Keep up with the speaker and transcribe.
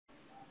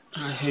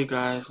Hey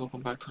guys,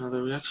 welcome back to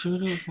another reaction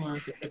video. It's more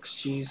to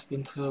XG's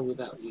Winter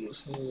Without You.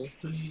 So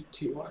 3,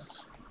 2, 1.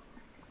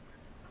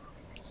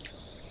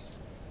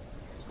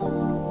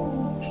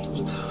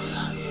 Winter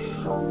Without You.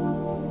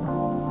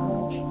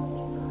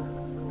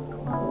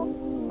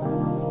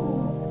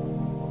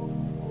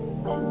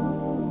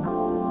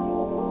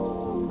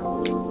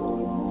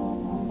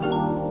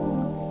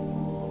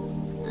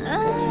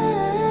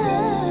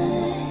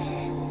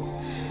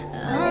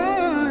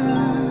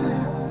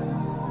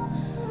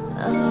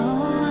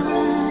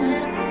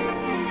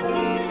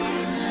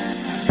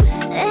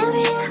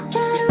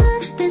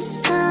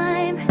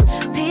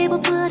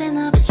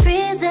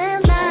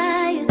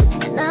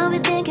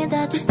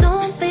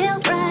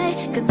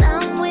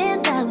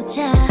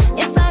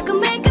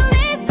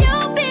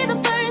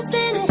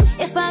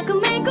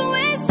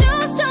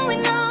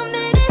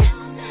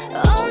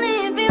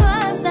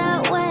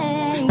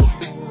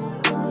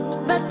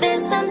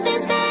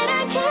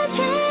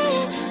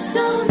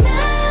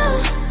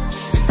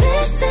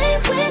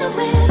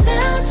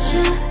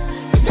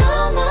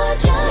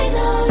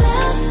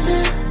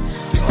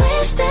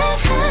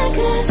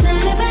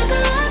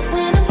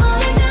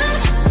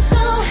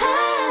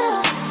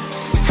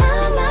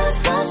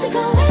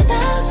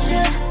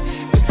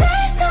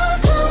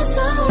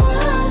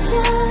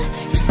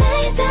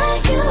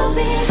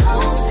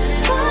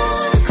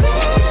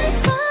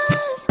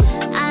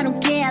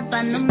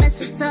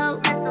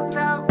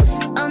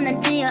 On the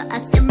deal, I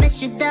still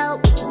miss you though.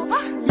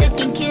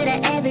 Looking cute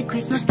at every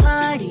Christmas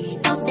party,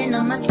 posting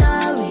on my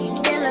stories,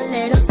 still a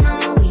little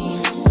snowy.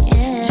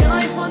 Yeah.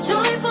 Joyful,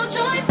 joyful,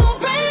 joyful,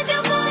 raise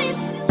your voice.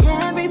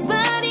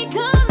 Everybody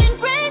come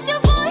and raise your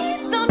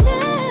voice. So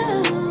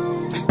now,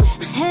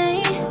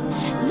 hey,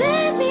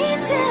 let me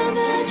tell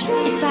the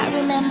truth. If I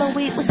remember,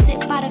 we would sit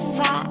by the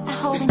fire,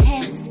 holding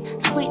hands.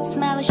 Sweet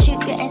smell of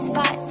sugar and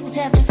spice was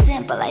heaven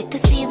sent. But like the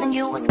season,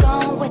 you was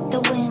gone with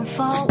the wind.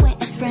 Fall,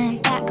 winter, spring.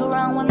 Back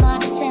around with my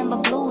December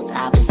blues,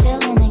 I've been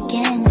feeling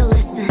again. So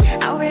listen,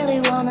 I really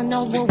wanna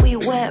know what we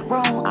went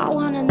wrong. I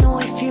wanna know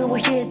if you will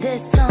hear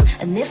this song.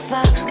 And if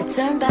I could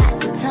turn back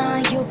the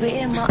time, you'll be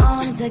in my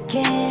arms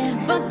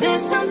again. But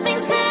there's some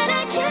things that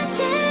I can't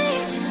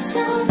change.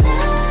 So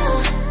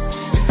now,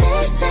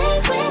 this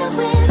ain't winter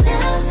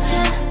without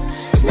you.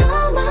 No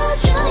more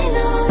joy,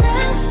 no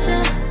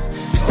laughter.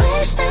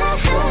 Wish that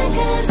I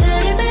could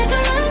turn it back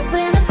around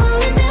when I'm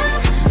falling down.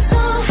 So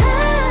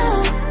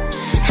how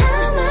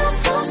am I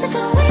supposed to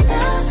go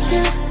without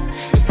you?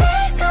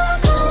 Days go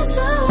cold,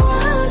 so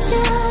won't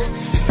you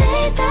say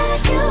that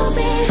you'll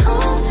be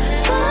home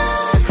for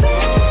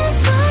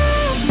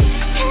Christmas?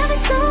 Heavy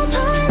snow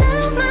pouring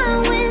out my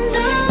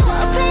window.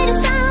 I'll play the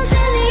stars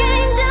and the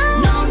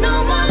angels. No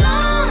more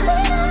long,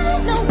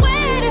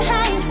 nowhere to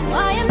hide.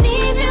 Why I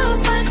need you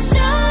for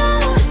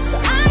sure. So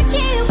I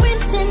keep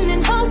wishing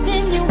and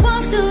hoping you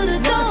walk through the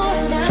door.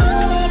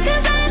 Only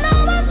 'cause I know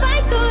I'll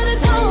fight through the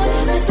door.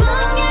 As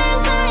long as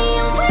I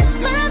am with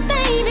my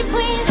baby,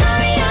 please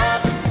hurry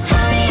up,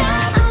 hurry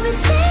up. I'll be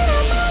staying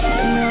up all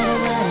night. No matter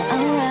what,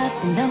 I'm up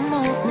in the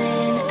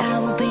morning. I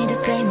will be the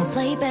same, I'll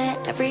play back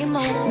every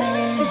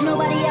moment. There's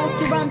nobody else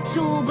to run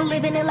to,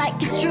 believing it like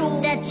it's true.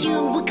 That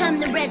you will come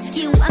to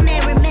rescue. I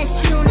never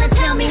miss you, now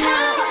tell me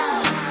how.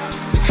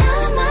 How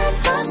am I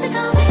supposed to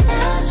go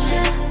without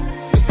you?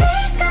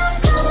 Days go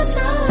cold,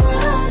 so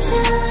won't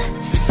you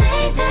say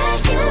that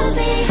you'll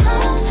be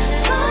home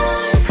for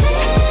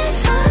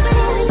Christmas?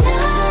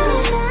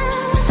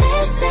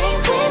 This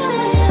ain't winter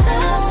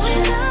without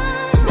you.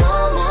 No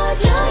more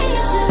joy,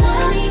 no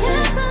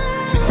laughter.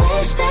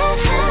 Wish that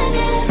I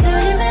could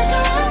turn it back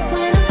around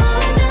when I'm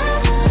falling down.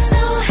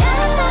 So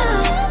how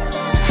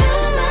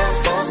am I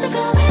supposed to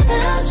go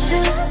without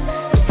you?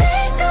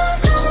 Days go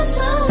cold,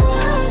 so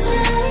won't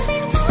you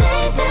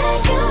say that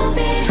you'll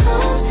be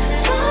home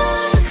for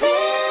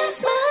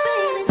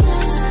Christmas?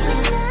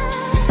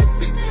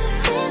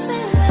 This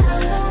is where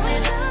I'm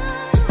going on.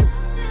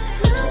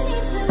 No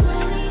need to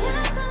worry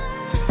about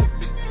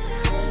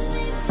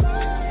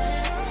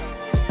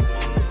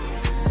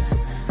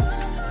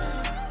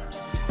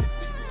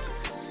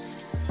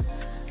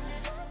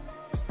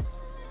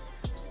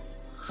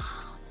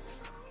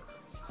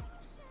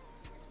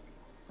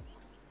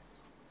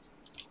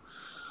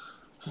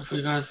Hope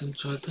you guys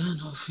enjoyed that,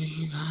 and I'll see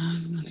you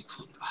guys in the next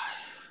one.